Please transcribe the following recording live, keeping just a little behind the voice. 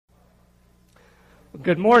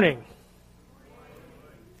Good morning.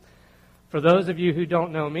 For those of you who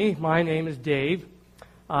don't know me, my name is Dave.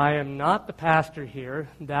 I am not the pastor here.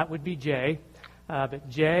 That would be Jay. But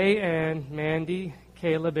Jay and Mandy,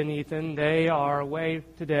 Caleb, and Ethan, they are away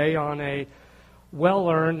today on a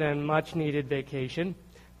well-earned and much-needed vacation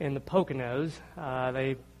in the Poconos.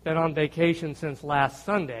 They've been on vacation since last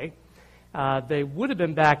Sunday. They would have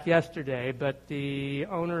been back yesterday, but the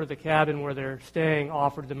owner of the cabin where they're staying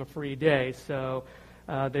offered them a free day, so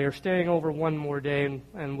they are staying over one more day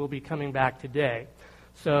and will be coming back today.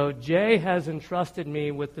 So Jay has entrusted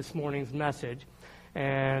me with this morning's message,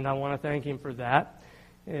 and I want to thank him for that,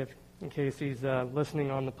 in case he's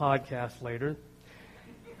listening on the podcast later.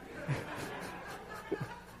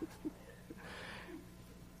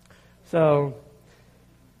 So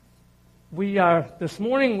this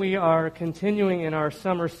morning we are continuing in our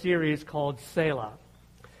summer series called Selah.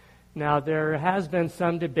 Now, there has been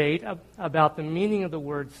some debate about the meaning of the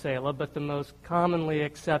word Selah, but the most commonly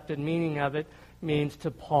accepted meaning of it means to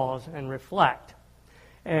pause and reflect.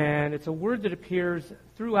 And it's a word that appears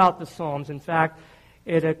throughout the Psalms. In fact,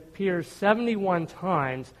 it appears 71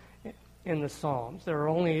 times in the Psalms. There are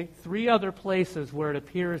only 3 other places where it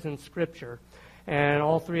appears in Scripture, and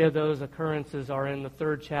all 3 of those occurrences are in the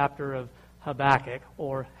 3rd chapter of Habakkuk,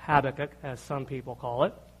 or Habakkuk, as some people call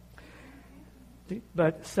it.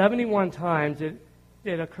 But 71 times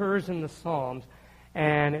it occurs in the Psalms,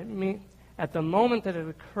 and at the moment that it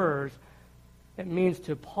occurs, it means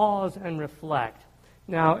to pause and reflect.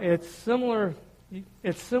 Now, it's similar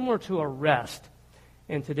to a rest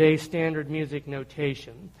in today's standard music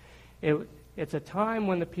notation. It's a time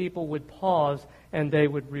when the people would pause and they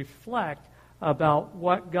would reflect about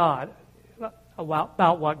what God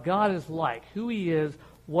is like, who He is,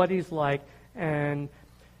 what He's like, and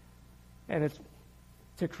it's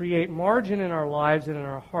to create margin in our lives and in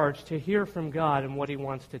our hearts to hear from God and what He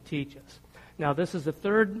wants to teach us. Now, this is the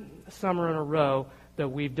 3rd summer in a row that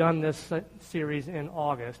we've done this series in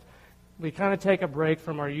August. We kind of take a break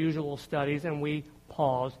from our usual studies and we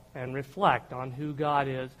pause and reflect on who God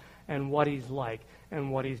is and what He's like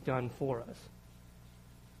and what He's done for us.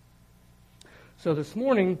 So this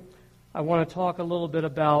morning, I want to talk a little bit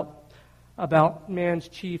about man's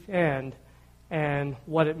chief end and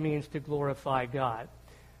what it means to glorify God.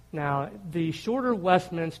 Now, the shorter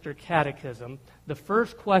Westminster Catechism, the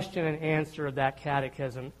first question and answer of that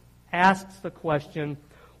catechism asks the question,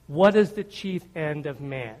 what is the chief end of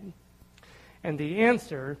man? And the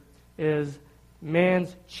answer is,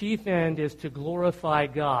 man's chief end is to glorify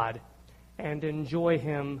God and enjoy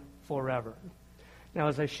Him forever. Now,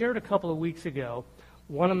 as I shared a couple of weeks ago,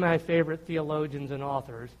 one of my favorite theologians and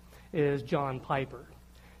authors is John Piper.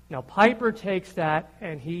 Now, Piper takes that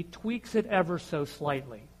and he tweaks it ever so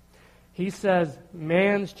slightly. He says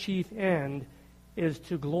man's chief end is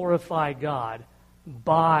to glorify God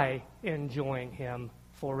by enjoying Him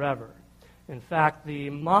forever. In fact, the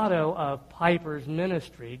motto of Piper's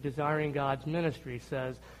ministry, Desiring God's Ministry,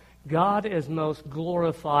 says, God is most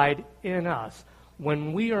glorified in us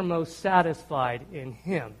when we are most satisfied in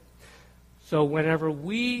Him. So when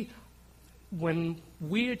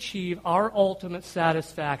we achieve our ultimate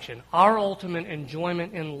satisfaction, our ultimate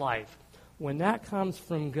enjoyment in life, when that comes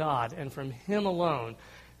from God and from Him alone,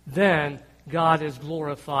 then God is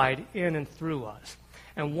glorified in and through us.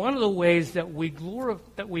 And one of the ways that we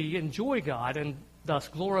enjoy God and thus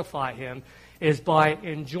glorify Him is by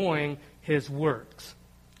enjoying His works.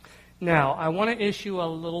 Now, I want to issue a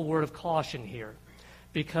little word of caution here,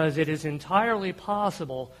 because it is entirely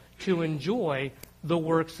possible to enjoy the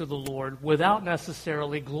works of the Lord without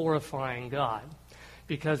necessarily glorifying God.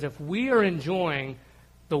 Because if we are enjoying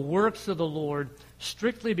the works of the Lord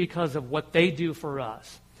strictly because of what they do for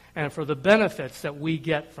us and for the benefits that we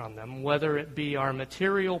get from them, whether it be our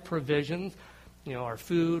material provisions, our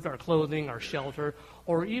food, our clothing, our shelter,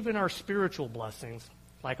 or even our spiritual blessings,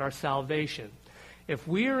 like our salvation. If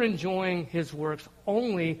we are enjoying His works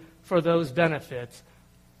only for those benefits,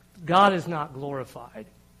 God is not glorified.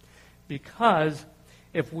 Because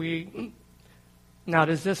now,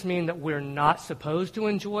 does this mean that we're not supposed to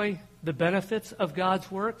enjoy the benefits of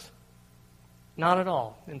God's works? Not at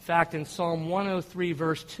all. In fact, in Psalm 103,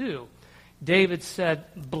 verse 2, David said,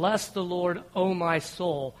 "Bless the Lord, O my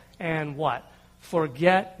soul, and" what?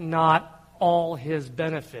 "Forget not all His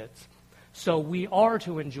benefits." So we are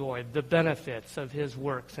to enjoy the benefits of His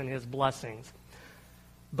works and His blessings.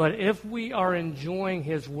 But if we are enjoying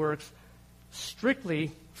His works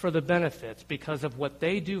strictly for the benefits because of what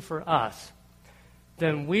they do for us,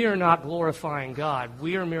 then we are not glorifying God.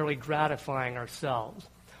 We are merely gratifying ourselves.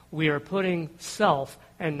 we are putting self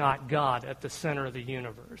and not God at the center of the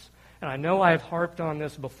universe. And I know I've harped on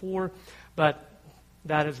this before, but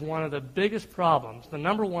that is one of the biggest problems, the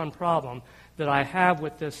number one problem that I have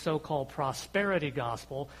with this so-called prosperity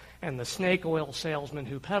gospel and the snake oil salesmen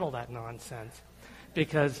who peddle that nonsense.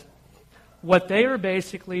 Because what they are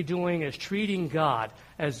basically doing is treating God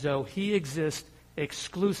as though he exists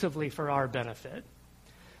exclusively for our benefit.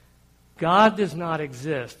 God does not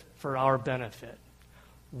exist for our benefit.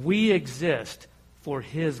 We exist for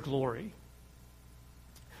his glory.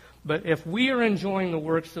 But if we are enjoying the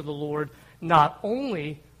works of the Lord, not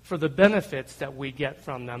only for the benefits that we get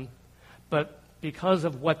from them, but because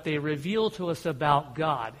of what they reveal to us about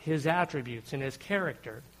God, his attributes and his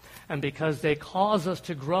character, and because they cause us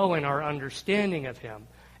to grow in our understanding of him,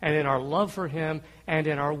 and in our love for him, and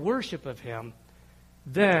in our worship of him,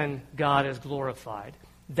 then God is glorified.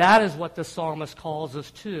 That is what the psalmist calls us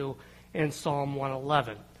to in Psalm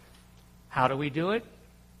 111. How do we do it?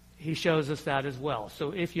 He shows us that as well.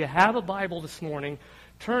 So if you have a Bible this morning,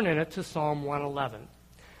 turn in it to Psalm 111.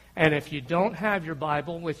 And if you don't have your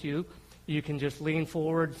Bible with you, you can just lean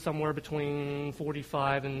forward somewhere between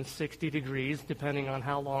 45 and 60 degrees, depending on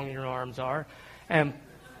how long your arms are, and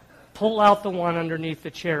pull out the one underneath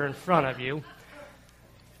the chair in front of you,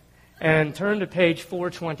 and turn to page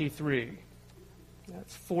 423.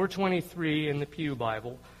 That's 423 in the Pew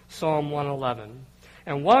Bible, Psalm 111.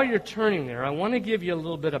 And while you're turning there, I want to give you a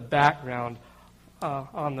little bit of background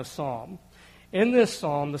on the psalm. In this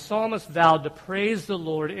psalm, the psalmist vowed to praise the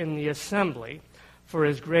Lord in the assembly for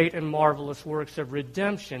his great and marvelous works of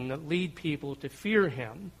redemption that lead people to fear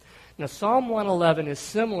him. Now, Psalm 111 is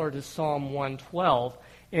similar to Psalm 112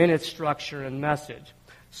 in its structure and message.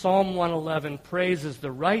 Psalm 111 praises the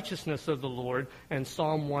righteousness of the Lord, and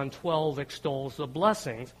Psalm 112 extols the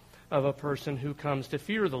blessings of a person who comes to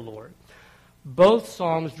fear the Lord. Both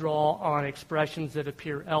psalms draw on expressions that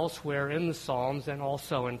appear elsewhere in the Psalms and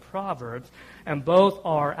also in Proverbs, and both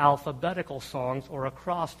are alphabetical songs or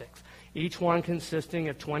acrostics, each one consisting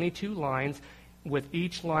of 22 lines, with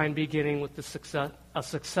each line beginning with a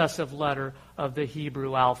successive letter of the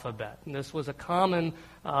Hebrew alphabet. And this was a common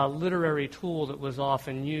literary tool that was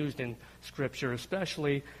often used in Scripture,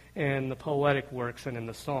 especially in the poetic works and in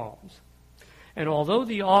the Psalms. And although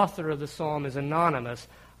the author of the psalm is anonymous,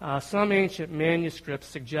 some ancient manuscripts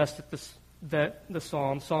suggest that the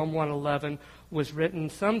psalm, Psalm 111, was written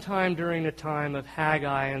sometime during the time of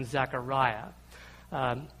Haggai and Zechariah.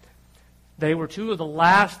 They were two of the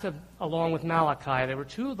last, along with Malachi, they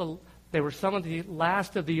were some of the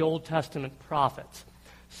last of the Old Testament prophets.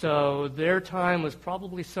 So their time was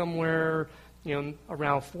probably somewhere,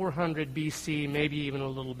 around 400 BC, maybe even a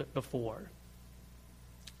little bit before.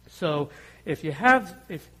 So if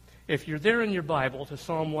you're there in your Bible to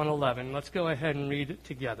Psalm 111, let's go ahead and read it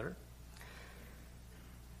together.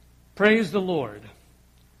 Praise the Lord.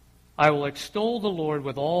 I will extol the Lord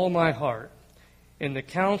with all my heart, in the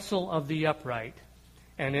council of the upright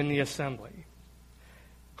and in the assembly.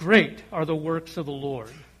 Great are the works of the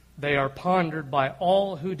Lord. They are pondered by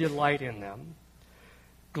all who delight in them.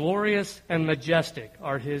 Glorious and majestic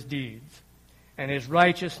are his deeds, and his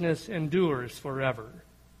righteousness endures forever.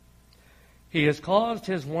 He has caused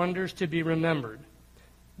his wonders to be remembered.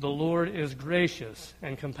 The Lord is gracious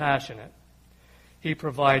and compassionate. He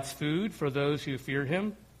provides food for those who fear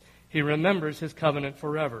him. He remembers his covenant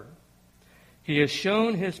forever. He has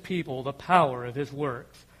shown his people the power of his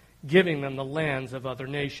works, giving them the lands of other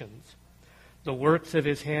nations. The works of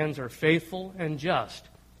his hands are faithful and just.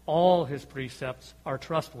 All his precepts are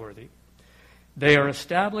trustworthy. They are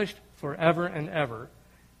established forever and ever,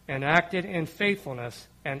 and acted in faithfulness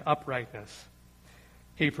and uprightness.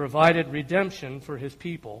 He provided redemption for his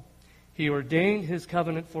people. He ordained his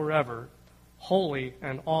covenant forever. Holy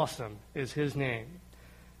and awesome is his name.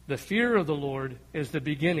 The fear of the Lord is the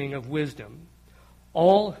beginning of wisdom.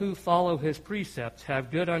 All who follow his precepts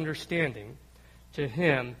have good understanding. To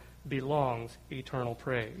him belongs eternal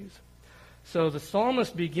praise. So the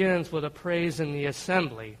psalmist begins with a praise in the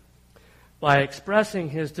assembly by expressing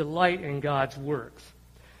his delight in God's works.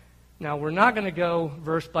 Now, we're not going to go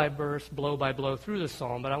verse by verse, blow by blow through the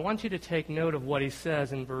psalm, but I want you to take note of what he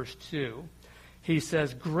says in verse 2. He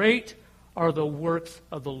says, great are the works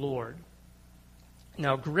of the Lord.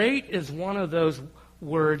 Now, great is one of those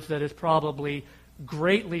words that is probably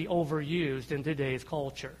greatly overused in today's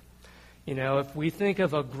culture. If we think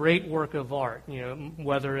of a great work of art,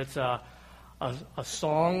 whether it's a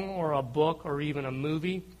song or a book or even a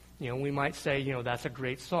movie, we might say, that's a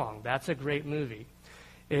great song, that's a great movie.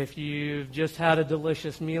 If you've just had a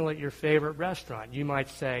delicious meal at your favorite restaurant, you might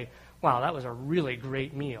say, wow, that was a really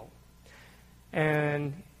great meal.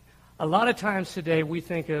 And A lot of times today we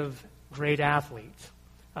think of great athletes.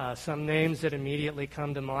 Some names that immediately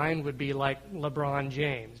come to mind would be like LeBron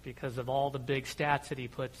James because of all the big stats that he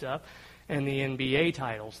puts up and the NBA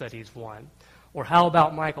titles that he's won. Or how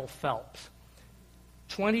about Michael Phelps?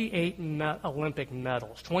 28 Olympic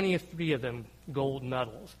medals, 23 of them gold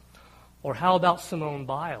medals. Or how about Simone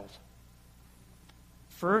Biles?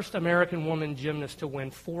 First American woman gymnast to win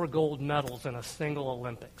 4 gold medals in a single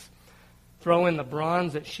Olympics. Throw in the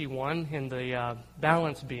bronze that she won in the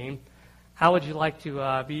balance beam. How would you like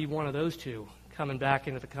to be one of those two coming back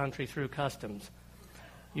into the country through customs?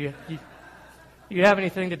 You have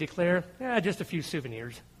anything to declare? Yeah, just a few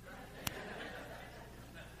souvenirs.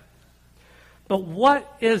 But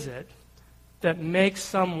what is it that makes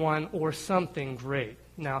someone or something great?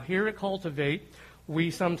 Now, here at Cultivate, we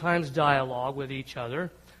sometimes dialogue with each other.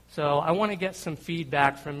 So I want to get some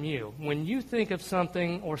feedback from you. When you think of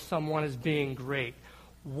something or someone as being great,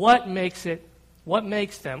 what makes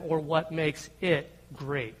them or what makes it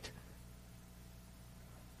great?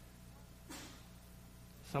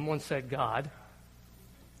 Someone said God.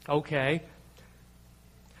 Okay.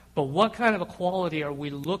 But what kind of a quality are we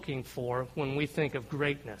looking for when we think of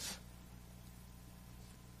greatness?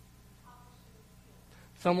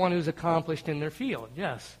 Someone who's accomplished in their field,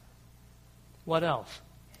 yes. What else?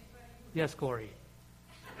 Yes, Corey.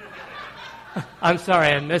 I'm sorry,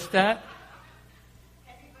 I missed that.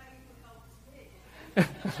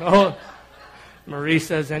 Oh, Marie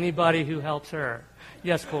says anybody who helps her.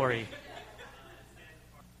 Yes, Corey.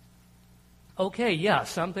 Okay, yeah,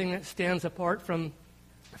 something that stands apart from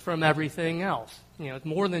everything else. You know, it's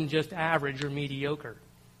more than just average or mediocre.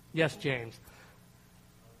 Yes, James.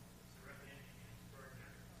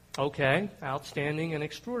 Okay, outstanding and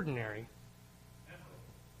extraordinary.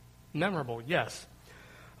 Memorable, yes.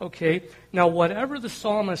 Okay, now whatever the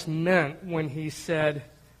psalmist meant when he said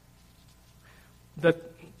that,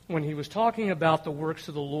 when he was talking about the works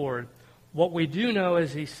of the Lord, what we do know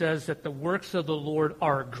is he says that the works of the Lord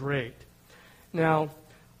are great. Now,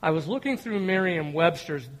 I was looking through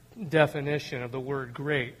Merriam-Webster's definition of the word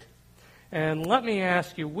great, and let me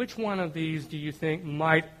ask you, which one of these do you think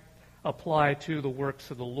might apply to the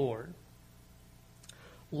works of the Lord?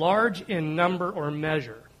 Large in number or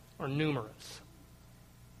measure, or numerous?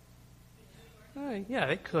 Yeah,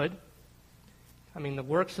 it could. I mean, the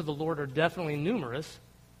works of the Lord are definitely numerous,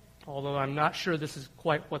 although I'm not sure this is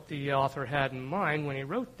quite what the author had in mind when he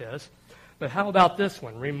wrote this. But how about this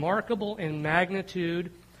one? Remarkable in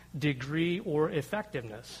magnitude, degree, or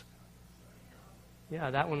effectiveness.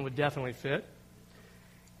 Yeah, that one would definitely fit.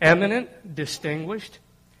 Eminent, distinguished,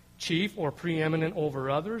 chief or preeminent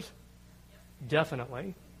over others.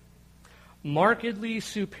 Definitely. Markedly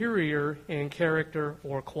superior in character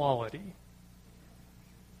or quality.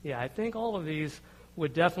 Yeah, I think all of these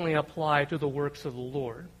would definitely apply to the works of the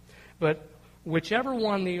Lord. But whichever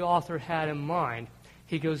one the author had in mind,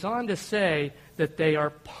 he goes on to say that they are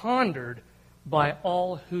pondered by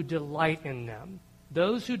all who delight in them.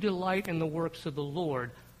 Those who delight in the works of the Lord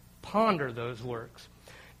ponder those works.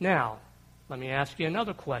 Now, let me ask you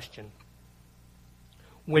another question.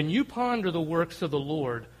 When you ponder the works of the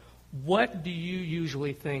Lord, what do you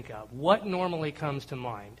usually think of? What normally comes to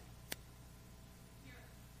mind?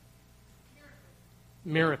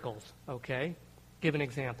 Miracles, okay. Give an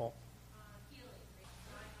example.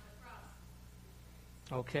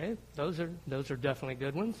 Okay, those are definitely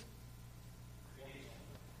good ones.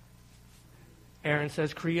 Aaron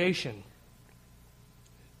says creation.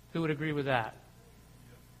 Who would agree with that?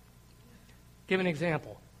 Give an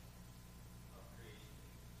example.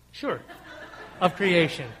 Sure. Of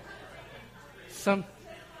creation.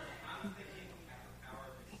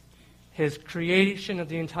 His creation of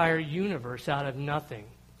the entire universe out of nothing.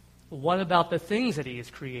 What about the things that he has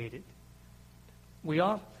created?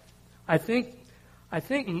 I think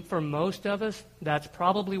for most of us, that's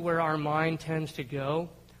probably where our mind tends to go.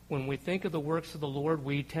 When we think of the works of the Lord,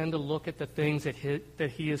 we tend to look at the things that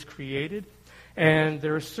he has created. And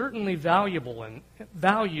there is certainly value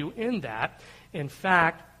in that. In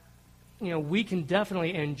fact, we can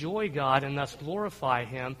definitely enjoy God and thus glorify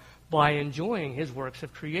him by enjoying his works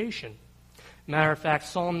of creation. Matter of fact,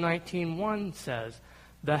 Psalm 19:1 says,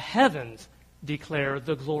 "The heavens declare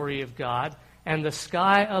the glory of God, and the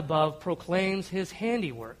sky above proclaims his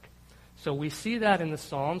handiwork." So we see that in the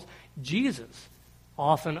Psalms. Jesus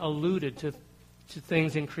often alluded to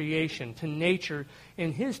things in creation, to nature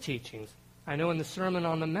in his teachings. I know in the Sermon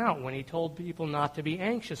on the Mount, when he told people not to be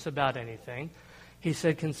anxious about anything, he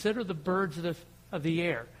said, "Consider the birds of the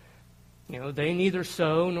air. They neither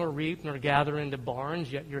sow nor reap nor gather into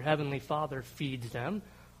barns, yet your heavenly Father feeds them.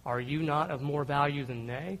 Are you not of more value than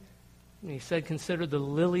they?" And he said, consider the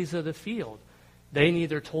lilies of the field. They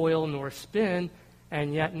neither toil nor spin,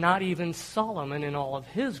 and yet not even Solomon in all of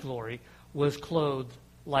his glory was clothed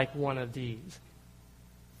like one of these.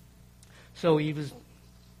 So he was...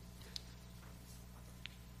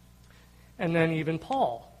 And then even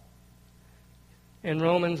Paul in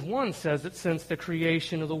Romans 1 says that since the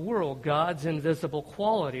creation of the world, God's invisible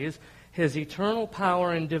qualities, his eternal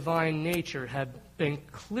power and divine nature have been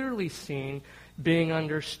clearly seen, being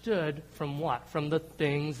understood from what? From the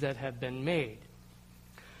things that have been made.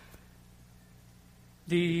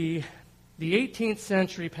 The 18th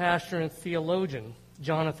century pastor and theologian,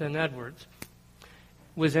 Jonathan Edwards,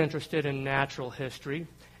 was interested in natural history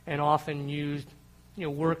and often used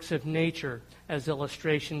works of nature as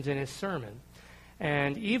illustrations in his sermon.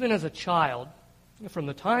 And even as a child, from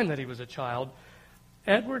the time that he was a child,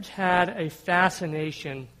 Edwards had a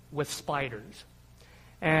fascination with spiders.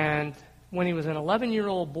 And when he was an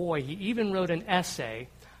 11-year-old boy, he even wrote an essay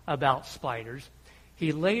about spiders.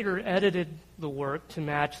 He later edited the work to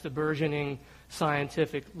match the burgeoning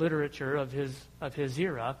scientific literature of his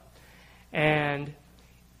era. And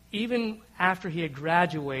even after he had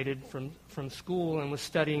graduated from school and was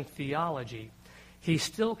studying theology, he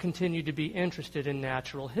still continued to be interested in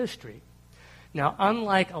natural history. Now,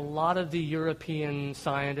 unlike a lot of the European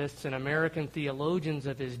scientists and American theologians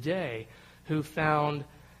of his day who found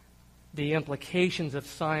the implications of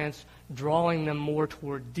science drawing them more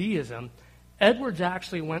toward deism, Edwards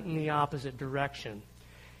actually went in the opposite direction.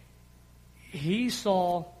 He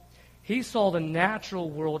saw the natural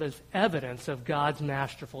world as evidence of God's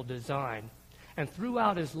masterful design. And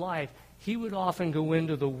throughout his life, he would often go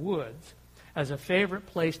into the woods as a favorite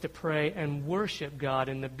place to pray and worship God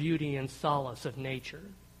in the beauty and solace of nature.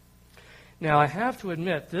 Now, I have to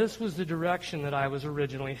admit, this was the direction that I was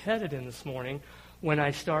originally headed in this morning when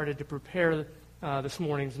I started to prepare this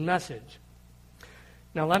morning's message.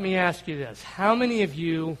 Now, let me ask you this. How many of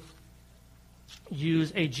you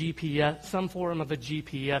use a GPS, some form of a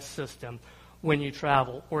GPS system when you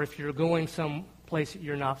travel, or if you're going someplace that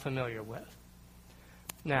you're not familiar with?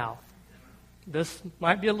 Now, this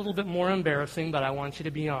might be a little bit more embarrassing, but I want you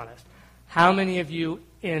to be honest. How many of you,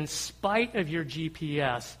 in spite of your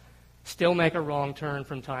GPS, still make a wrong turn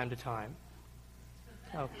from time to time?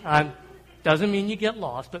 Doesn't mean you get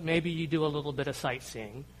lost, but maybe you do a little bit of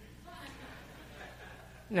sightseeing.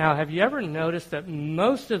 Now, have you ever noticed that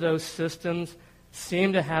most of those systems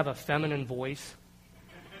seem to have a feminine voice?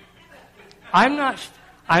 I'm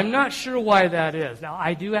not sure why that is. Now,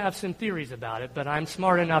 I do have some theories about it, but I'm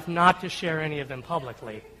smart enough not to share any of them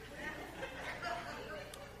publicly.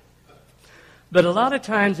 But a lot of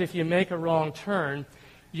times, if you make a wrong turn,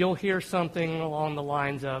 you'll hear something along the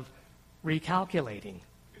lines of recalculating.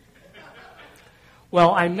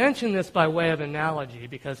 Well, I mention this by way of analogy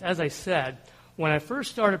because, as I said, when I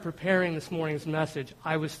first started preparing this morning's message,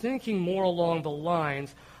 I was thinking more along the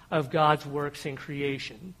lines of God's works in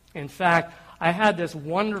creation. In fact, I had this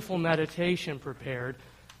wonderful meditation prepared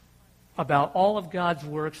about all of God's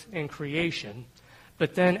works in creation.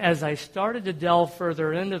 But then as I started to delve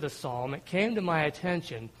further into the psalm, it came to my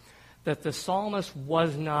attention that the psalmist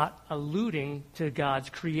was not alluding to God's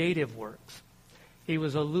creative works. He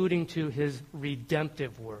was alluding to his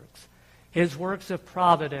redemptive works, his works of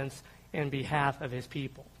providence in behalf of his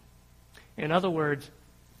people. In other words,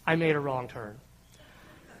 I made a wrong turn.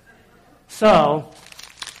 So,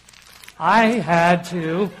 I had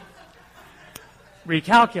to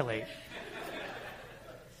recalculate.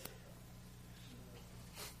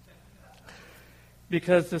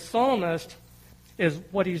 Because the psalmist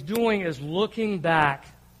what he's doing is looking back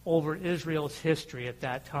over Israel's history at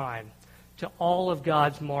that time to all of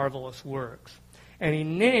God's marvelous works. And he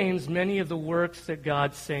names many of the works that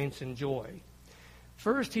God's saints enjoy.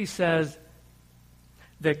 First, he says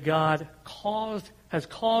that God has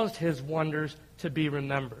caused his wonders to be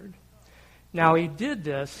remembered. Now, he did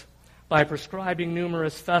this by prescribing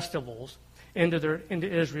numerous festivals into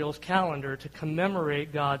Israel's calendar to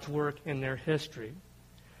commemorate God's work in their history.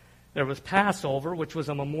 There was Passover, which was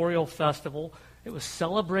a memorial festival. It was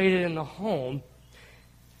celebrated in the home,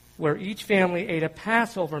 where each family ate a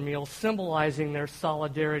Passover meal symbolizing their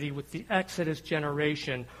solidarity with the Exodus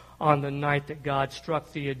generation on the night that God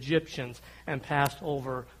struck the Egyptians and passed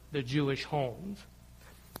over the Jewish homes.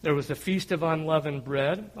 There was the Feast of Unleavened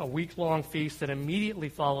Bread, a week-long feast that immediately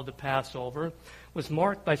followed the Passover, was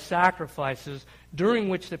marked by sacrifices during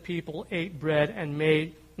which the people ate bread and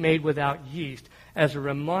made without yeast as a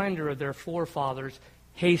reminder of their forefathers'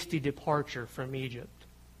 hasty departure from Egypt.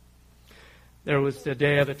 There was the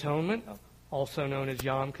Day of Atonement, also known as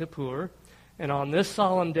Yom Kippur, And on this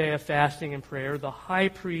solemn day of fasting and prayer, the high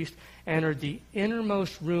priest entered the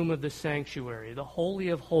innermost room of the sanctuary, the Holy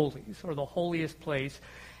of Holies, or the holiest place,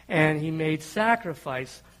 and he made a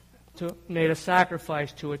sacrifice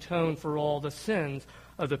to atone for all the sins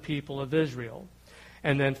of the people of Israel.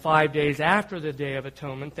 And then 5 days after the Day of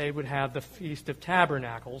Atonement, they would have the Feast of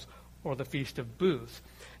Tabernacles, or the Feast of Booths.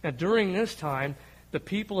 Now, during this time, the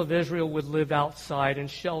people of Israel would live outside in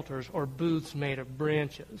shelters or booths made of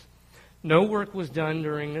branches. No work was done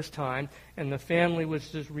during this time, and the family was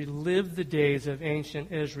to relive the days of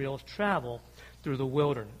ancient Israel's travel through the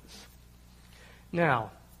wilderness.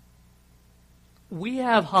 Now, we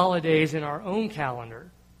have holidays in our own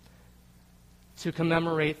calendar to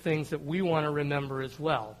commemorate things that we want to remember as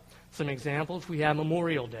well. Some examples, we have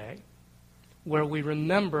Memorial Day, where we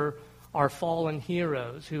remember our fallen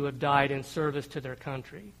heroes who have died in service to their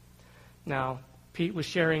country. Now, Pete was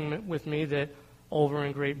sharing with me that over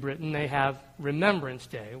in Great Britain they have Remembrance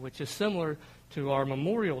Day, which is similar to our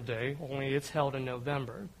Memorial Day, only it's held in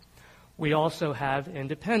November. We also have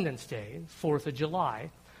Independence Day, 4th of July,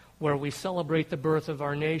 where we celebrate the birth of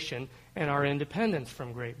our nation and our independence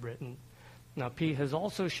from Great Britain. Now, Pete has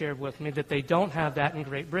also shared with me that they don't have that in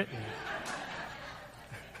Great Britain.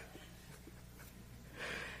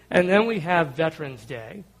 And then we have Veterans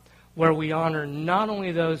Day, where we honor not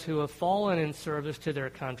only those who have fallen in service to their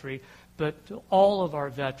country, but to all of our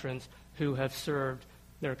veterans who have served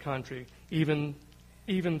their country, even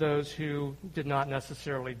those who did not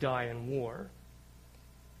necessarily die in war.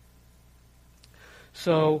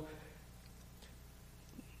 So,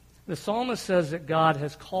 the psalmist says that God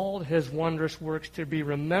has called his wondrous works to be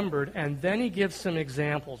remembered, and then he gives some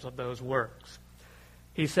examples of those works.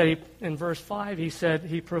 He said, in verse 5, he said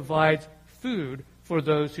he provides food for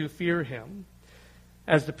those who fear him.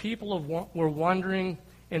 As the people were wandering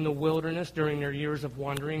in the wilderness during their years of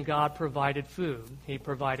wandering, God provided food. He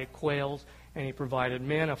provided quails, and he provided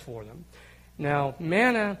manna for them. Now,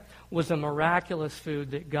 manna was a miraculous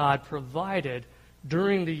food that God provided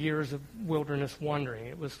during the years of wilderness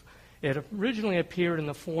wandering. It originally appeared in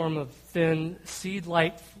the form of thin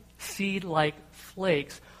seed-like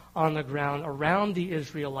flakes on the ground around the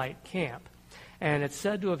Israelite camp. And it's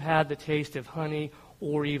said to have had the taste of honey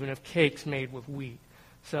or even of cakes made with wheat.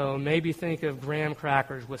 So maybe think of graham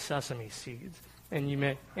crackers with sesame seeds, and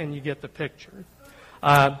you get the picture.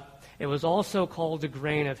 It was also called the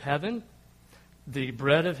grain of heaven, the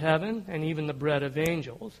bread of heaven, and even the bread of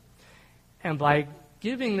angels. And by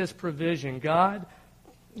giving this provision, God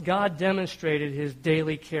demonstrated his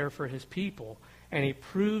daily care for his people, and he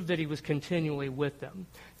proved that he was continually with them.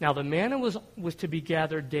 Now, the manna was to be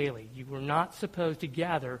gathered daily. You were not supposed to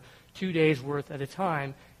gather 2 days' worth at a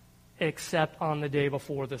time, except on the day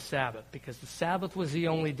before the Sabbath, because the Sabbath was the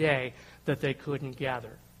only day that they couldn't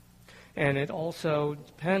gather. And it also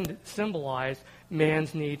symbolized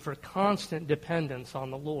man's need for constant dependence on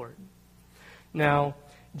the Lord. Now,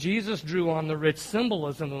 Jesus drew on the rich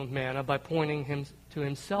symbolism of manna by pointing him to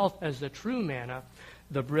himself as the true manna,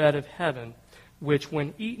 the bread of heaven, which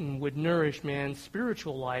when eaten would nourish man's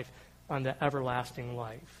spiritual life unto everlasting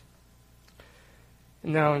life.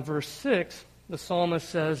 Now in verse 6, the psalmist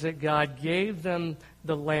says that God gave them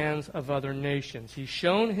the lands of other nations. He's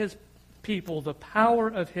shown his people the power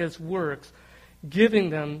of his works, giving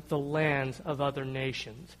them the lands of other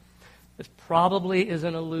nations. This probably is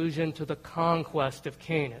an allusion to the conquest of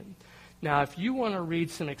Canaan. Now, if you want to read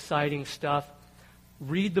some exciting stuff,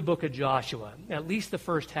 read the book of Joshua, at least the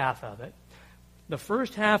first half of it. The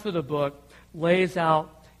first half of the book lays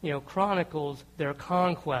out, chronicles their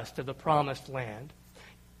conquest of the promised land.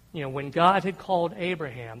 When God had called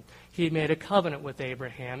Abraham, he made a covenant with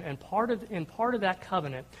Abraham, and in part of that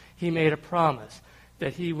covenant, he made a promise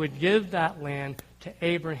that he would give that land to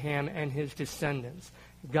Abraham and his descendants.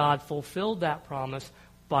 God fulfilled that promise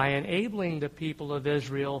by enabling the people of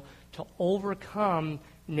Israel to overcome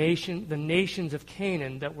the nations of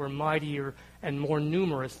Canaan that were mightier and more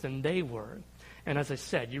numerous than they were. And as I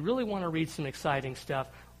said, you really want to read some exciting stuff,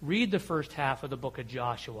 read the first half of the book of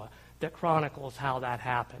Joshua that chronicles how that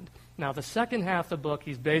happened. Now, the second half of the book,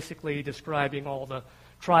 he's basically describing all the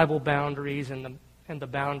tribal boundaries and the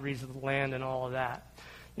boundaries of the land and all of that.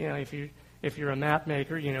 If you're a map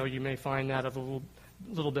maker, you may find that of a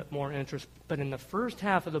little bit more interest. But in the first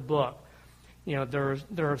half of the book, there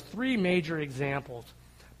are three major examples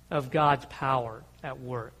of God's power at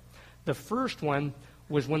work. The first one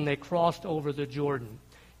was when they crossed over the Jordan.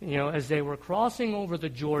 As they were crossing over the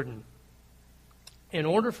Jordan, in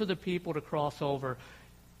order for the people to cross over,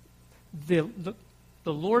 the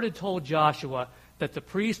Lord had told Joshua that the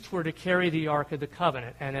priests were to carry the Ark of the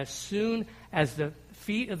Covenant. And as soon as the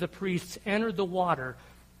feet of the priests entered the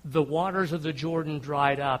waters of the Jordan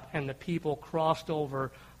dried up, and the people crossed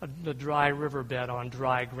over the dry riverbed on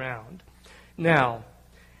dry ground. Now,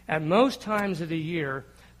 at most times of the year,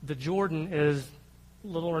 the Jordan is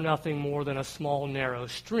little or nothing more than a small, narrow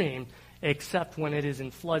stream, except when it is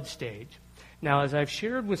in flood stage. Now, as I've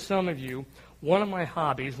shared with some of you, one of my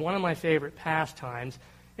hobbies, one of my favorite pastimes,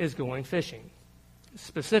 is going fishing,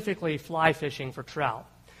 specifically fly fishing for trout.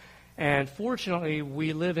 And fortunately,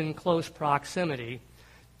 we live in close proximity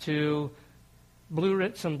to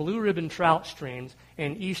some blue ribbon trout streams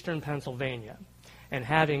in eastern Pennsylvania. And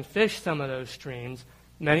having fished some of those streams,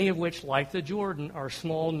 many of which, like the Jordan, are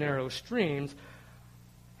small, narrow streams,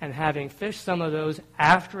 and having fished some of those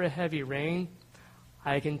after a heavy rain,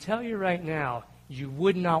 I can tell you right now, you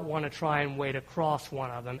would not want to try and wade across one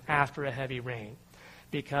of them after a heavy rain,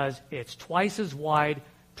 because it's twice as wide,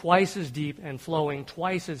 twice as deep, and flowing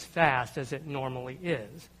twice as fast as it normally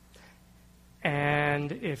is.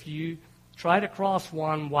 And if you try to cross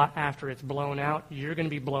one after it's blown out, you're going to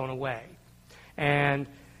be blown away. And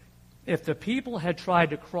if the people had tried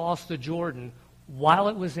to cross the Jordan while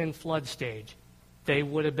it was in flood stage, they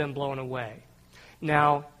would have been blown away.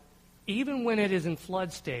 Now, even when it is in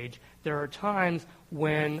flood stage, there are times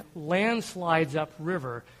when landslides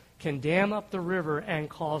upriver can dam up the river and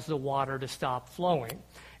cause the water to stop flowing.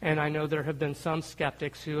 And I know there have been some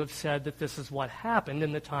skeptics who have said that this is what happened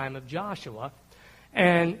in the time of Joshua,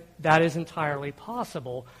 and that is entirely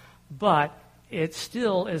possible, but it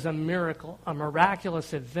still is a miracle, a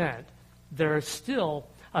miraculous event. There is still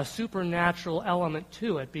a supernatural element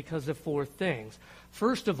to it because of four things.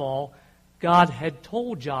 First of all, God had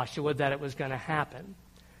told Joshua that it was going to happen.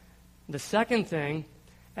 The second thing,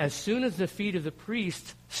 as soon as the feet of the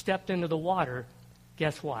priests stepped into the water,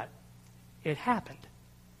 guess what? It happened.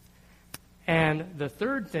 And the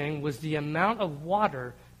third thing was the amount of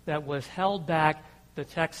water that was held back, the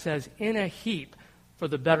text says, in a heap for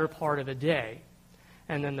the better part of a day.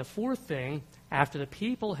 And then the fourth thing, after the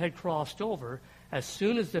people had crossed over, as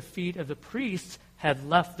soon as the feet of the priests had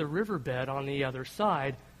left the riverbed on the other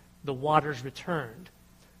side, the waters returned.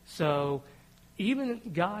 So even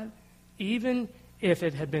if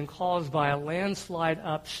it had been caused by a landslide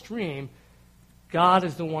upstream, God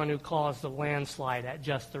is the one who caused the landslide at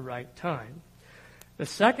just the right time. The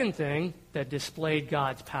second thing that displayed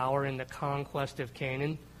God's power in the conquest of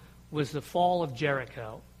Canaan was the fall of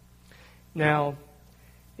Jericho. Now,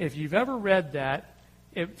 if you've ever read that,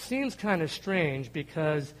 it seems kind of strange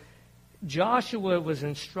because Joshua was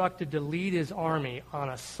instructed to lead his army on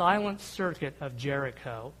a silent circuit of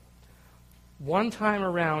Jericho, one time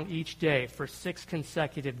around each day for 6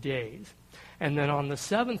 consecutive days. And then on the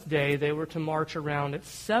 7th day, they were to march around it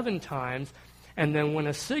 7 times, and then when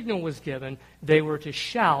a signal was given, they were to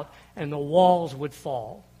shout, and the walls would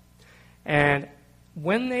fall. And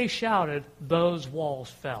when they shouted, those walls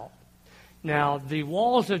fell. Now, the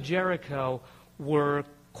walls of Jericho were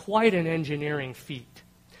quite an engineering feat.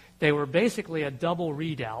 They were basically a double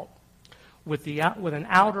redoubt with an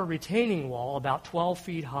outer retaining wall about 12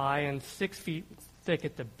 feet high and 6 feet thick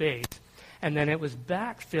at the base. And then it was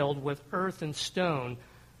backfilled with earth and stone,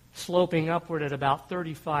 sloping upward at about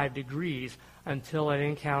 35 degrees until it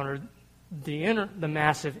encountered the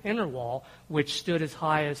massive inner wall, which stood as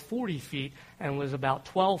high as 40 feet and was about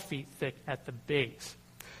 12 feet thick at the base.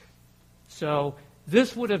 So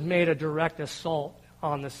this would have made a direct assault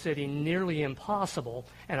on the city nearly impossible,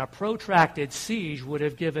 and a protracted siege would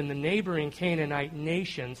have given the neighboring Canaanite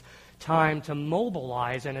nations time to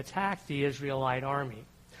mobilize and attack the Israelite army.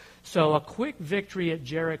 So a quick victory at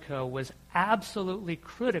Jericho was absolutely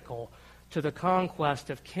critical to the conquest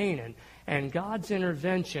of Canaan, and God's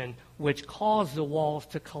intervention, which caused the walls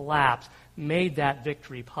to collapse, made that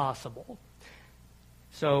victory possible.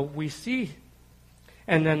 So we see,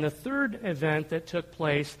 and then the third event that took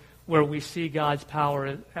place where we see God's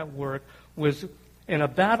power at work was in a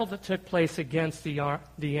battle that took place against the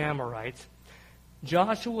Amorites.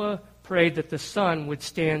 Joshua prayed that the sun would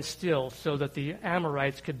stand still so that the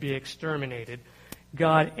Amorites could be exterminated.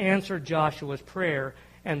 God answered Joshua's prayer,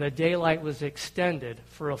 and the daylight was extended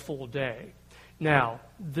for a full day. Now,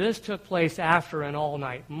 this took place after an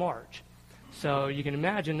all-night march. So you can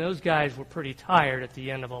imagine those guys were pretty tired at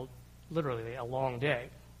the end of literally a long day.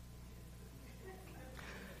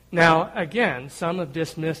 Now, again, some have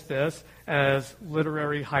dismissed this as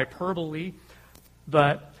literary hyperbole,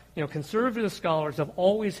 but conservative scholars have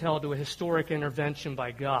always held to a historic intervention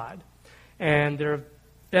by God. And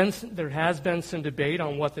there has been some debate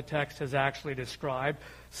on what the text has actually described.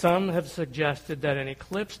 Some have suggested that an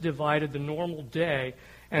eclipse divided the normal day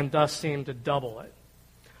and thus seemed to double it.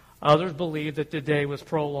 Others believe that the day was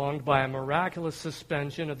prolonged by a miraculous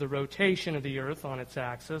suspension of the rotation of the earth on its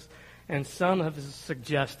axis, and some have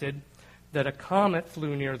suggested that a comet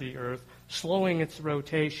flew near the earth, slowing its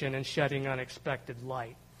rotation and shedding unexpected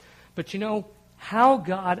light. But how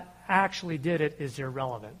God actually did it is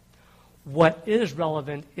irrelevant. What is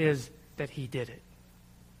relevant is that he did it.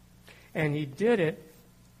 And he did it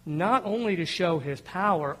not only to show his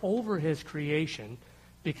power over his creation,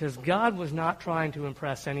 because God was not trying to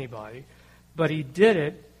impress anybody, but he did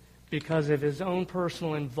it because of his own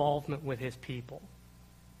personal involvement with his people.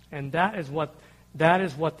 And that is what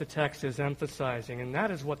the text is emphasizing, and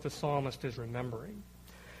that is what the psalmist is remembering.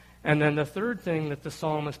 And then the third thing that the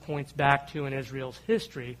psalmist points back to in Israel's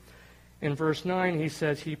history, in verse 9 he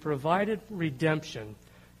says he provided redemption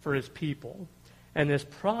for his people. And this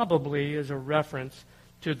probably is a reference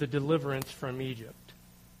to the deliverance from Egypt.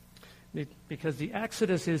 Because the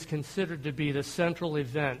Exodus is considered to be the central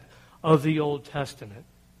event of the Old Testament.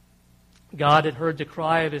 God had heard the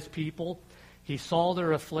cry of his people. He saw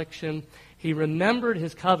their affliction. He remembered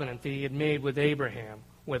his covenant that he had made with Abraham,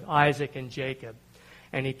 with Isaac and Jacob.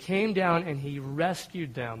 And he came down and he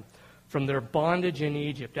rescued them from their bondage in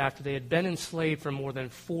Egypt after they had been enslaved for more than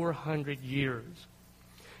 400 years.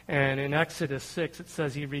 And in Exodus 6 it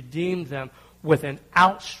says he redeemed them with an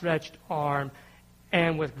outstretched arm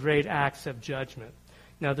and with great acts of judgment.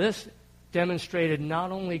 Now this demonstrated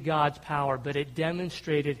not only God's power, but it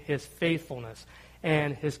demonstrated his faithfulness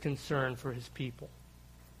and his concern for his people.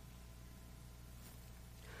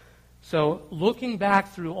 So looking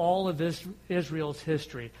back through all of this Israel's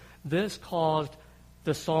history, this caused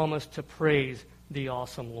the psalmist to praise the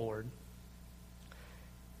awesome Lord.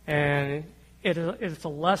 And it's a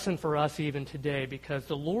lesson for us even today, because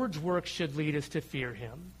the Lord's work should lead us to fear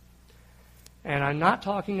him. And I'm not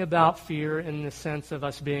talking about fear in the sense of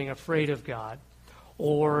us being afraid of God,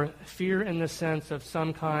 or fear in the sense of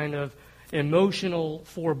some kind of emotional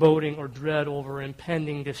foreboding or dread over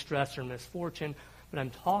impending distress or misfortune, but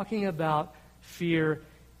I'm talking about fear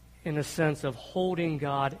in the sense of holding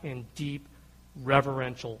God in deep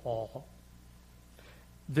reverential awe.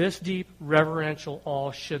 This deep reverential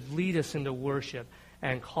awe should lead us into worship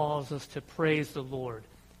and cause us to praise the Lord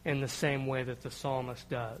in the same way that the psalmist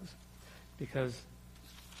does. Because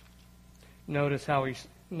notice how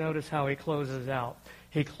he closes out.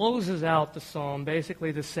 He closes out the psalm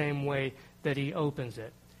basically the same way that he opens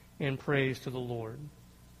it, in praise to the Lord.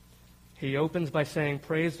 He opens by saying,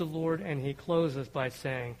 "Praise the Lord," and he closes by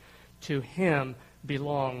saying, "To him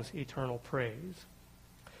belongs eternal praise."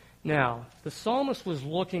 Now, the psalmist was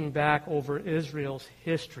looking back over Israel's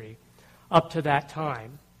history up to that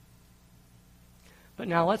time. But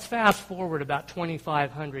now let's fast forward about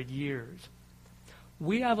 2,500 years.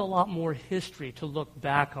 We have a lot more history to look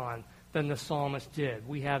back on than the psalmist did.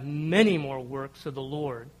 We have many more works of the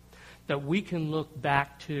Lord that we can look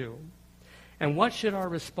back to. And what should our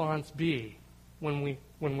response be when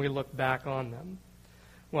we look back on them?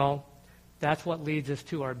 Well, that's what leads us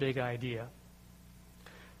to our big idea.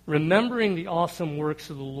 Remembering the awesome works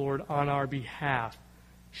of the Lord on our behalf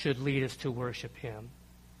should lead us to worship him.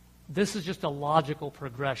 This is just a logical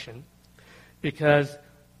progression, because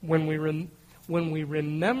when we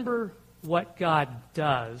remember what God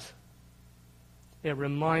does, it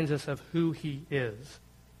reminds us of who he is.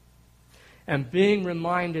 And being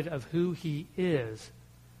reminded of who he is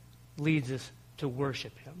leads us to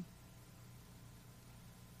worship him.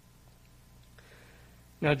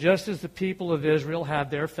 Now, just as the people of Israel had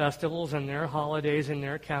their festivals and their holidays in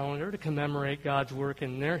their calendar to commemorate God's work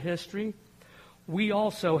in their history, we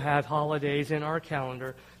also have holidays in our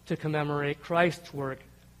calendar to commemorate Christ's work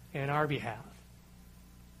in our behalf.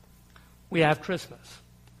 We have Christmas.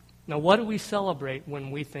 Now, what do we celebrate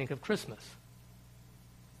when we think of Christmas?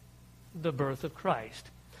 The birth of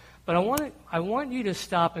Christ. But I want you to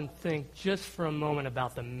stop and think just for a moment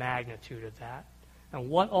about the magnitude of that and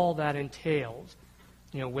what all that entails,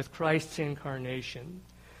 with Christ's incarnation.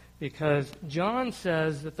 Because John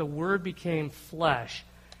says that the Word became flesh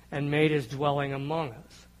and made his dwelling among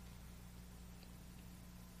us.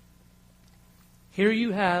 Here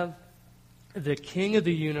you have the King of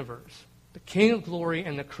the universe, the King of glory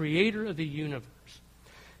and the Creator of the universe,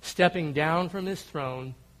 stepping down from his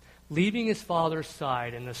throne, leaving his Father's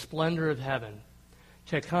side in the splendor of heaven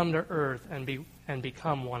to come to earth and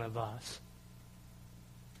become one of us.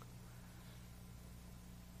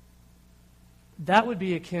 That would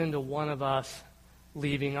be akin to one of us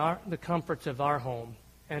leaving the comforts of our home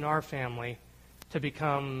and our family to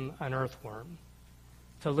become an earthworm,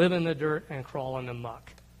 to live in the dirt and crawl in the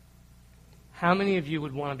muck. How many of you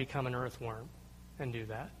would want to become an earthworm and do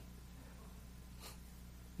that?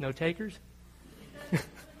 No takers?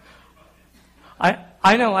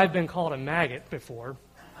 I know I've been called a maggot before.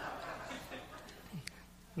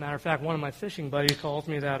 Matter of fact, one of my fishing buddies calls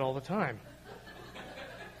me that all the time.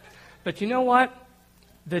 But you know what?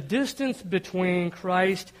 The distance between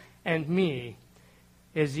Christ and me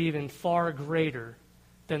is even far greater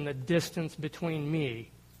than the distance between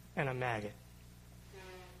me and a maggot.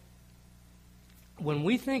 When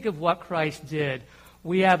we think of what Christ did,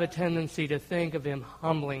 we have a tendency to think of him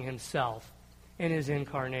humbling himself in his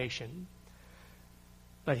incarnation.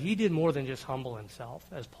 But he did more than just humble himself.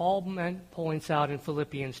 As Paul points out in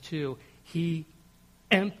Philippians 2, he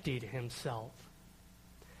emptied himself.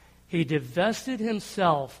 He divested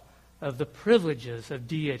himself of the privileges of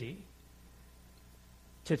deity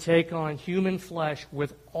to take on human flesh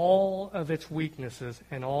with all of its weaknesses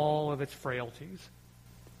and all of its frailties.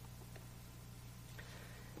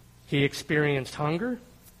 He experienced hunger.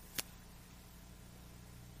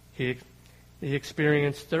 He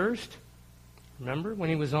experienced thirst. Remember, when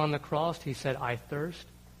he was on the cross, he said, "I thirst."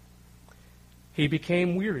 He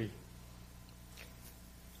became weary.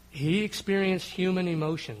 He experienced human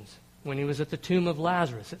emotions. When he was at the tomb of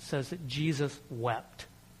Lazarus, it says that Jesus wept.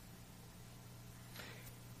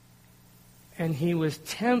 And he was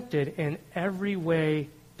tempted in every way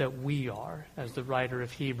that we are, as the writer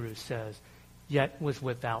of Hebrews says, yet was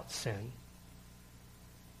without sin.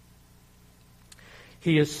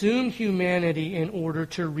 He assumed humanity in order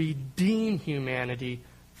to redeem humanity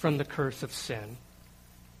from the curse of sin.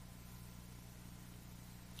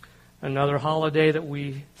 Another holiday that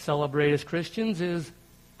we celebrate as Christians is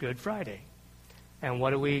Good Friday. And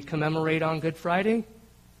what do we commemorate on Good Friday?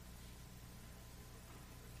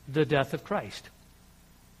 The death of Christ.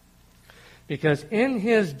 Because in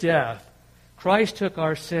his death, Christ took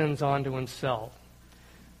our sins onto himself.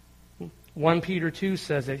 1 Peter 2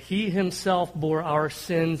 says that he himself bore our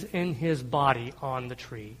sins in his body on the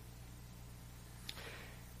tree.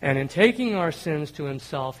 And in taking our sins to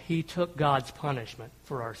himself, he took God's punishment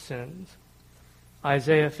for our sins.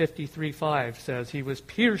 Isaiah 53:5 says, "He was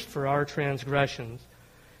pierced for our transgressions.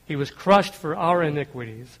 He was crushed for our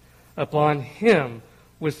iniquities. Upon him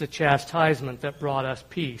was the chastisement that brought us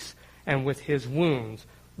peace, and with his wounds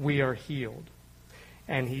we are healed."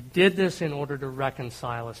 And he did this in order to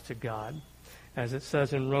reconcile us to God. As it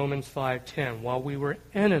says in Romans 5:10, while we were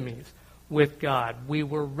enemies with God, we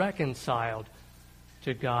were reconciled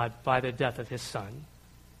to God by the death of his Son.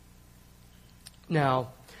 Now,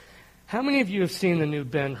 how many of you have seen the new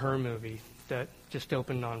Ben-Hur movie that just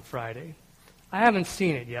opened on Friday? I haven't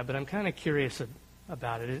seen it yet, but I'm kind of curious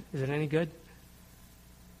about it. Is it any good?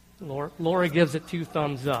 Laura gives it 2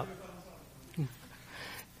 thumbs up.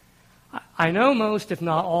 I know most, if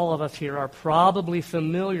not all of us here, are probably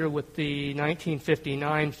familiar with the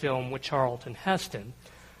 1959 film with Charlton Heston,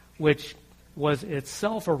 which was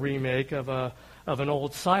itself a remake of an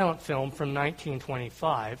old silent film from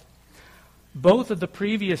 1925. Both of the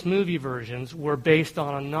previous movie versions were based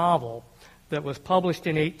on a novel that was published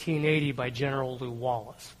in 1880 by General Lew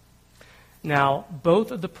Wallace. Now,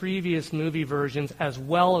 both of the previous movie versions, as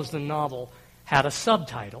well as the novel, had a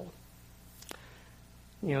subtitle.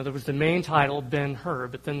 You know, there was the main title, Ben-Hur,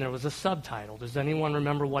 but then there was a subtitle. Does anyone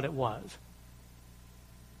remember what it was?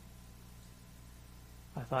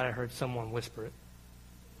 I thought I heard someone whisper it.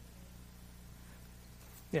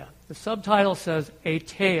 Yeah, the subtitle says, "A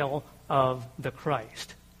Tale of the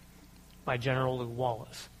Christ" by General Lew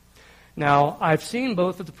Wallace. Now, I've seen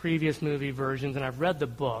both of the previous movie versions, and I've read the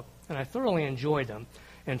book, and I thoroughly enjoyed them.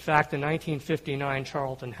 In fact, the 1959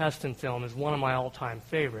 Charlton Heston film is one of my all-time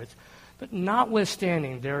favorites. But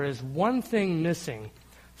notwithstanding, there is one thing missing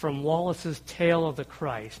from Wallace's Tale of the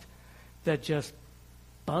Christ that just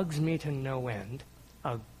bugs me to no end.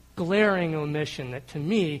 A glaring omission that to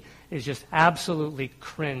me is just absolutely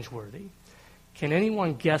cringeworthy. Can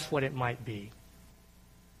anyone guess what it might be?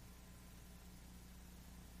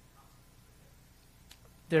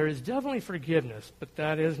 There is definitely forgiveness, but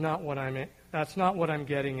that's not what I'm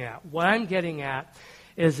getting at. What I'm getting at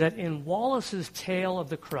is that in Wallace's Tale of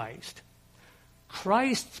the Christ,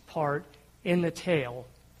 Christ's part in the tale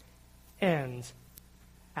ends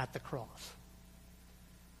at the cross.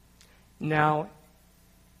 Now,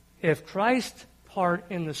 if Christ's part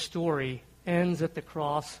in the story ends at the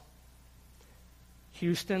cross,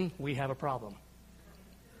 Houston, we have a problem.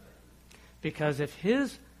 Because if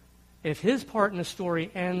his part in the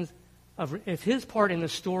story if his part in the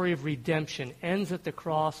story of redemption ends at the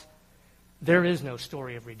cross, there is no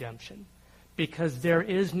story of redemption. Because there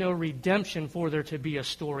is no redemption for there to be a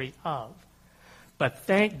story of. But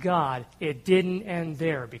thank God it didn't end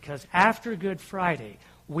there, because after Good Friday,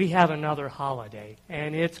 we have another holiday,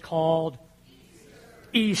 and it's called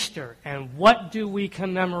Easter. And what do we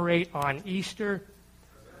commemorate on Easter?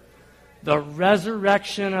 The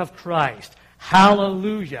resurrection of Christ.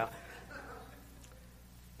 Hallelujah.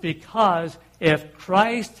 Because if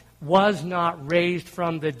Christ was not raised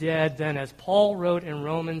from the dead, then as Paul wrote in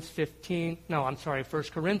 1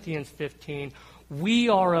 Corinthians 15, we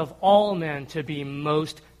are of all men to be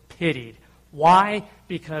most pitied. Why?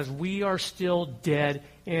 Because we are still dead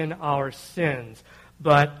in our sins.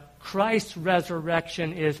 But Christ's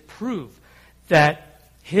resurrection is proof that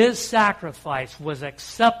his sacrifice was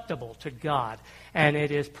acceptable to God, and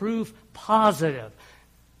it is proof positive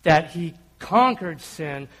that he conquered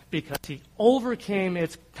sin because he overcame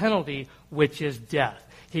its penalty, which is death.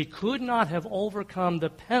 He could not have overcome the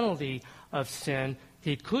penalty of sin.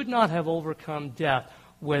 He could not have overcome death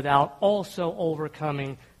without also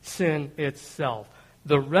overcoming sin itself.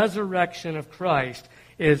 The resurrection of Christ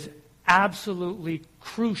is absolutely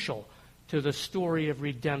crucial to the story of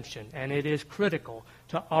redemption, and it is critical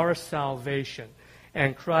to our salvation.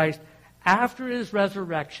 And Christ, after his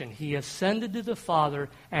resurrection, he ascended to the Father,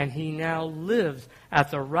 and he now lives at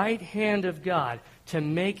the right hand of God to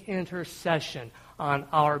make intercession on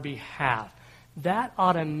our behalf. That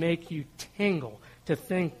ought to make you tingle to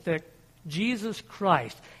think that Jesus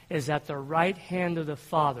Christ is at the right hand of the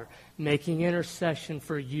Father, making intercession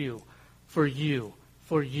for you, for you,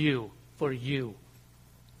 for you, for you,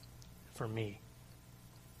 for me.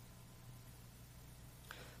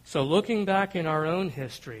 So looking back in our own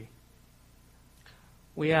history,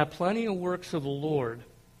 we have plenty of works of the Lord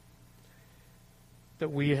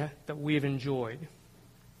that we've enjoyed.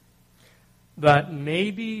 But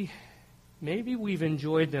maybe we've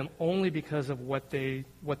enjoyed them only because of what they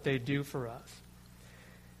do for us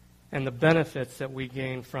and the benefits that we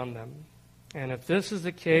gain from them. And if this is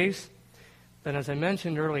the case, then as I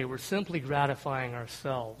mentioned earlier, we're simply gratifying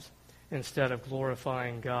ourselves instead of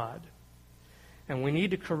glorifying God. And we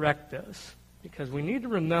need to correct this, because we need to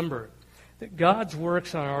remember that God's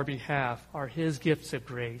works on our behalf are his gifts of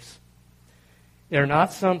grace. They're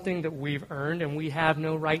not something that we've earned, and we have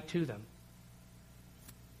no right to them.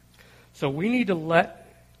 So we need to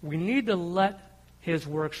let his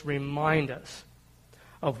works remind us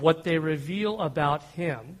of what they reveal about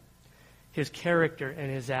him, his character,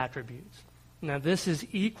 and his attributes. Now, this is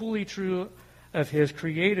equally true of his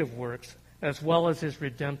creative works as well as his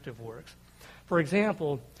redemptive works. For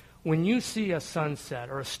example, when you see a sunset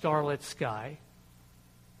or a starlit sky,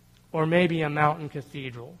 or maybe a mountain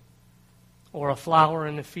cathedral, or a flower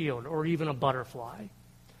in the field, or even a butterfly,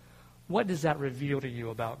 what does that reveal to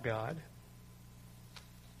you about God?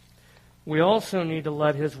 We also need to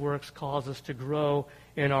let his works cause us to grow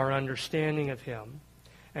in our understanding of him,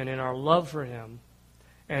 and in our love for him,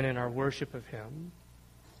 and in our worship of him.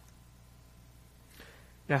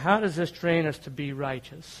 Now, how does this train us to be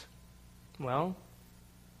righteous? Well,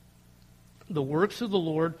 the works of the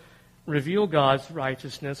Lord reveal God's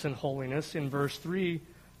righteousness and holiness. In verse 3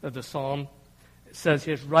 of the psalm, it says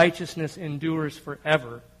his righteousness endures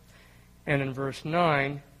forever. And in verse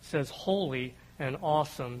 9, it says holy and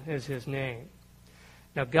awesome is his name.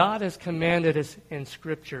 Now, God has commanded us in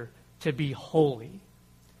Scripture to be holy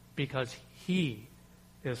because he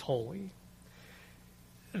is holy.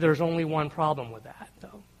 There's only one problem with that,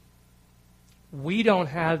 though. We don't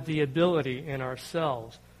have the ability in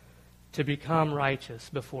ourselves to become righteous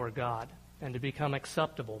before God and to become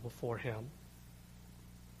acceptable before him.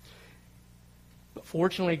 But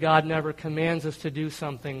fortunately, God never commands us to do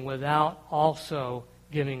something without also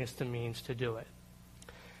giving us the means to do it.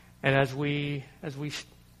 And as we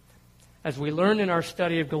learned in our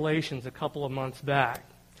study of Galatians a couple of months back,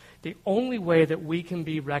 the only way that we can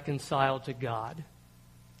be reconciled to God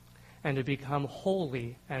and to become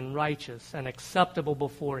holy and righteous and acceptable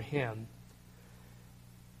before him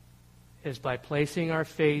is by placing our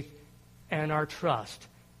faith and our trust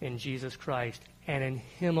in Jesus Christ and in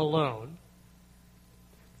him alone.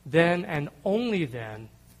 Then and only then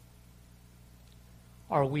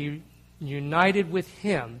are we united with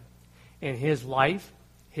him in his life,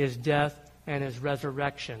 his death, and his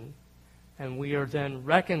resurrection. And we are then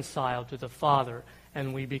reconciled to the Father,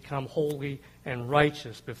 and we become holy and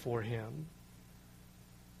righteous before him.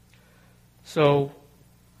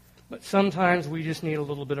 But sometimes we just need a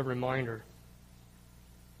little bit of reminder.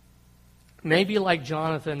 Maybe like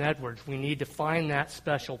Jonathan Edwards, we need to find that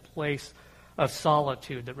special place of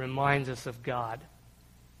solitude that reminds us of God.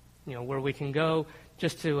 Where we can go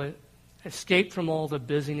just to escape from all the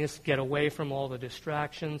busyness, get away from all the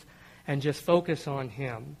distractions, and just focus on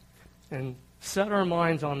him. And set our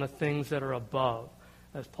minds on the things that are above,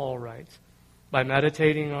 as Paul writes, by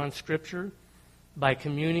meditating on Scripture, by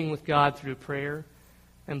communing with God through prayer,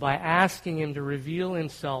 and by asking Him to reveal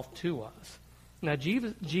Himself to us. Now,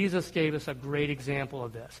 Jesus gave us a great example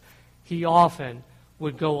of this. He often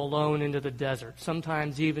would go alone into the desert,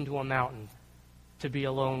 sometimes even to a mountain, to be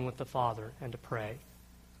alone with the Father and to pray.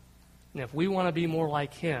 And if we want to be more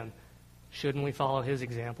like Him, shouldn't we follow His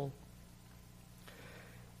example?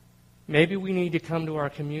 Maybe we need to come to our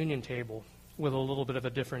communion table with a little bit of a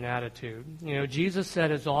different attitude. You know, Jesus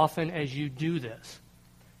said, as often as you do this,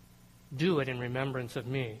 do it in remembrance of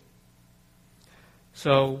me.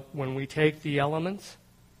 So when we take the elements,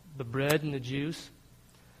 the bread and the juice,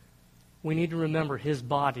 we need to remember His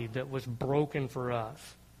body that was broken for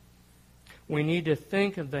us. We need to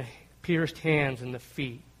think of the pierced hands and the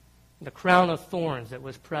feet, the crown of thorns that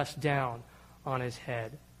was pressed down on His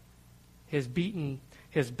head, His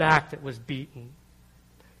back that was beaten,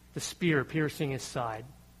 the spear piercing His side.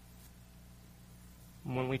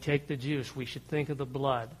 And when we take the juice, we should think of the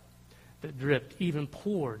blood that dripped, even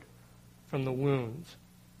poured from the wounds.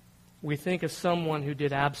 We think of someone who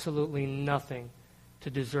did absolutely nothing to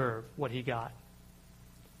deserve what He got.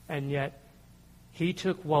 And yet, He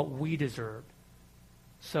took what we deserved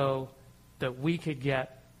so that we could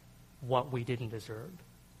get what we didn't deserve.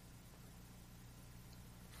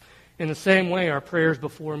 In the same way, our prayers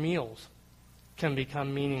before meals can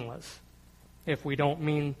become meaningless if we don't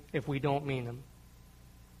mean them.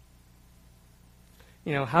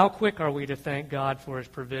 You know, how quick are we to thank God for His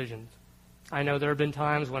provisions? I know there have been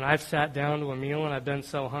times when I've sat down to a meal and I've been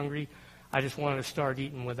so hungry, I just wanted to start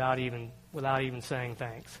eating without even saying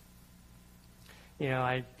thanks. You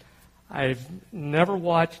know, I've never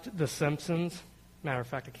watched The Simpsons. Matter of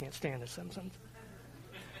fact, I can't stand The Simpsons.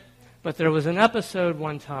 But there was an episode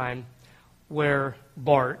one time where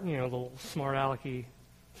Bart, you know, the little smart-alecky,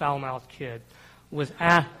 foul-mouthed kid, was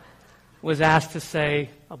asked to say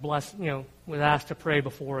was asked to pray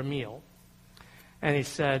before a meal. And he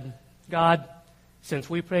said, God, since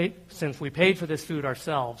we paid for this food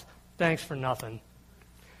ourselves, thanks for nothing.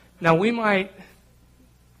 Now we might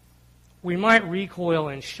recoil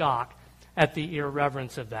in shock at the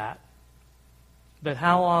irreverence of that. But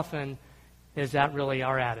how often is that really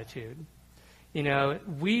our attitude? You know,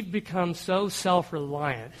 we've become so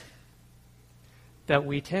self-reliant that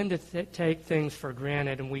we tend to take things for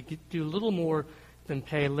granted, and we do little more than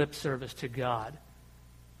pay lip service to God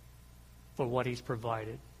for what He's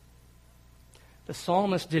provided. The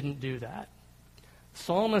psalmist didn't do that. The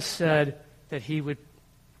psalmist said that he would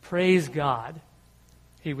praise God,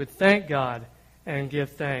 he would thank God, and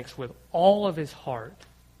give thanks with all of his heart.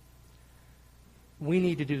 We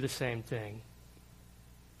need to do the same thing.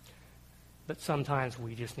 But sometimes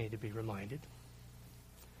we just need to be reminded.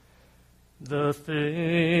 The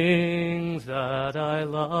things that I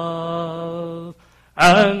love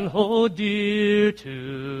and hold dear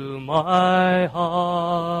to my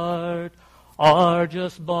heart are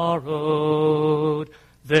just borrowed.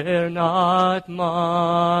 They're not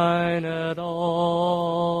mine at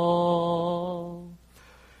all.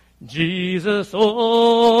 Jesus,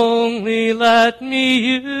 only let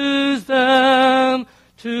me use them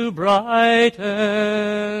to brighten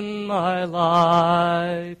my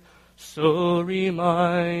life. So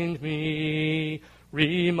remind me,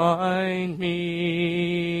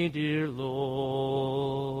 dear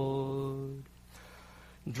Lord.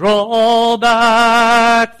 Draw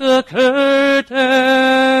back the curtain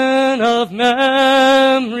of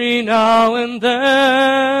memory now and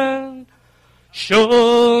then.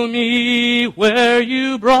 Show me where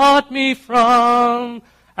you brought me from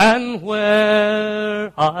and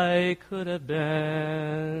where I could have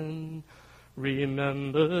been.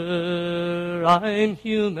 Remember, I'm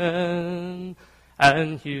human,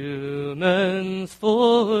 and humans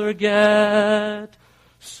forget.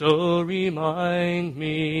 So remind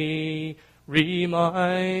me,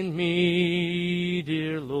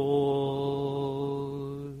 dear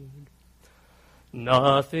Lord.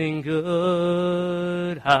 Nothing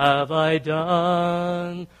good have I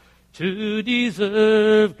done to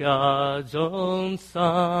deserve God's own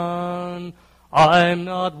Son. I'm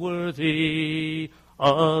not worthy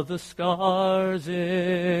of the scars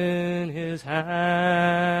in His hands.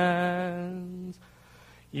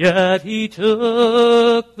 Yet He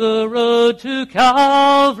took the road to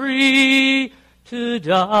Calvary to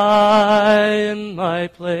die in my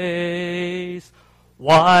place.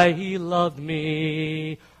 Why He loved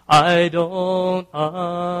me, I don't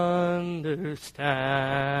understand.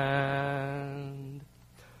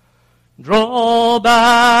 Draw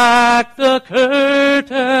back the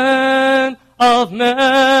curtain of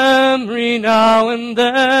memory now and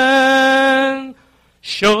then.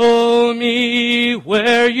 Show me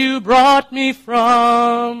where you brought me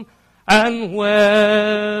from and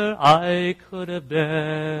where I could have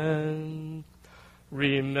been.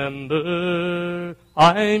 Remember,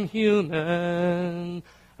 I'm human,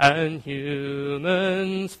 and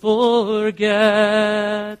humans forget.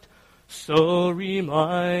 So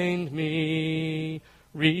remind me,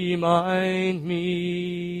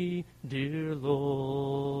 dear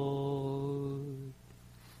Lord.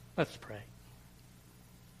 Let's pray.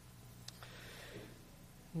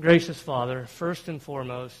 Gracious Father, first and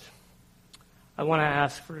foremost, I want to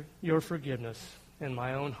ask for your forgiveness in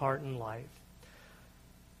my own heart and life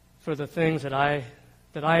for the things that I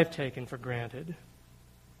have taken for granted,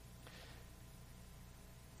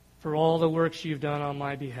 for all the works you've done on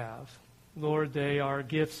my behalf. Lord, they are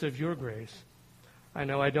gifts of your grace. I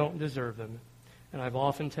know I don't deserve them, and I've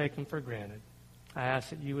often taken them for granted. I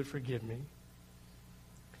ask that you would forgive me.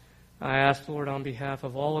 I ask, Lord, on behalf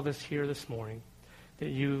of all of us here this morning, that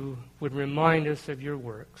you would remind us of your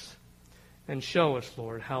works and show us,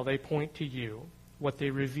 Lord, how they point to you, what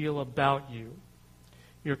they reveal about you,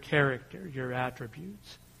 your character, your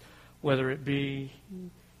attributes, whether it be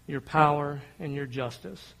your power and your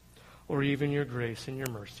justice, or even your grace and your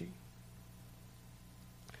mercy.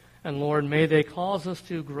 And Lord, may they cause us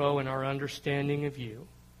to grow in our understanding of you.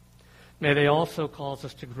 May they also cause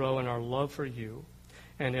us to grow in our love for you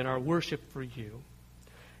and in our worship for you.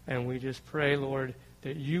 And we just pray, Lord,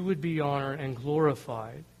 that you would be honored and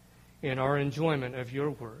glorified in our enjoyment of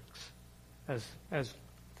your works, as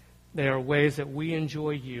they are ways that we enjoy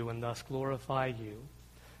you and thus glorify you.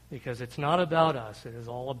 Because it's not about us, it is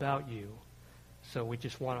all about you. So we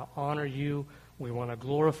just want to honor you, we want to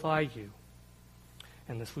glorify you.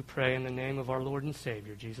 And this we pray in the name of our Lord and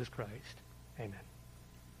Savior, Jesus Christ. Amen.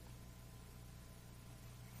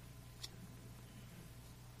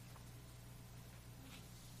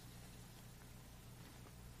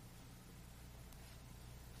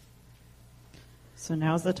 So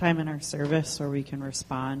now's the time in our service where we can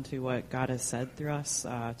respond to what God has said through us,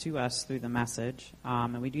 to us through the message.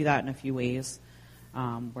 And we do that in a few ways.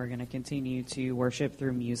 We're going to continue to worship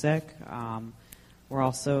through music. We're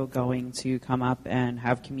also going to come up and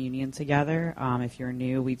have communion together. If you're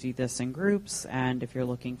new, we do this in groups. And if you're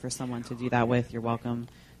looking for someone to do that with, you're welcome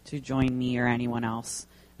to join me or anyone else.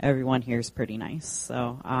 Everyone here is pretty nice.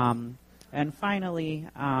 So, and finally,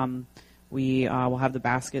 we will have the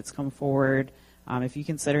baskets come forward. If you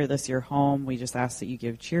consider this your home, we just ask that you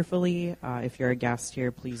give cheerfully. If you're a guest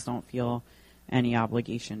here, please don't feel any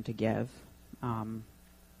obligation to give.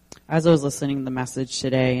 As I was listening to the message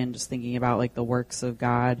today and just thinking about like the works of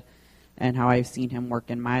God and how I've seen him work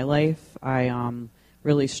in my life, I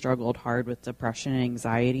really struggled hard with depression and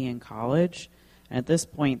anxiety in college. And at this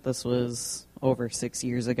point, this was over 6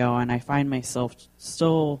 years ago, and I find myself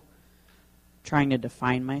still trying to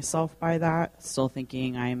define myself by that, still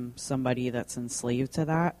thinking I'm somebody that's enslaved to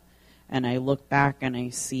that. And I look back and I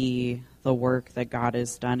see the work that God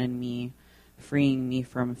has done in me, freeing me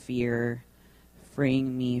from fear,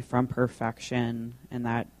 freeing me from perfection and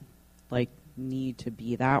that like need to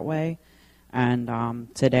be that way.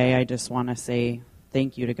 And today I just want to say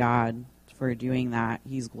thank you to God for doing that.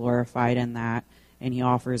 He's glorified in that, and he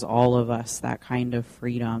offers all of us that kind of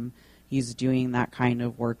freedom. He's doing that kind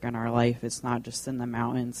of work in our life. It's not just in the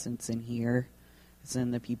mountains, it's in here. It's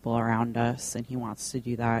in the people around us, and he wants to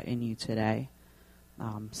do that in you today.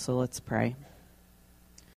 So let's pray.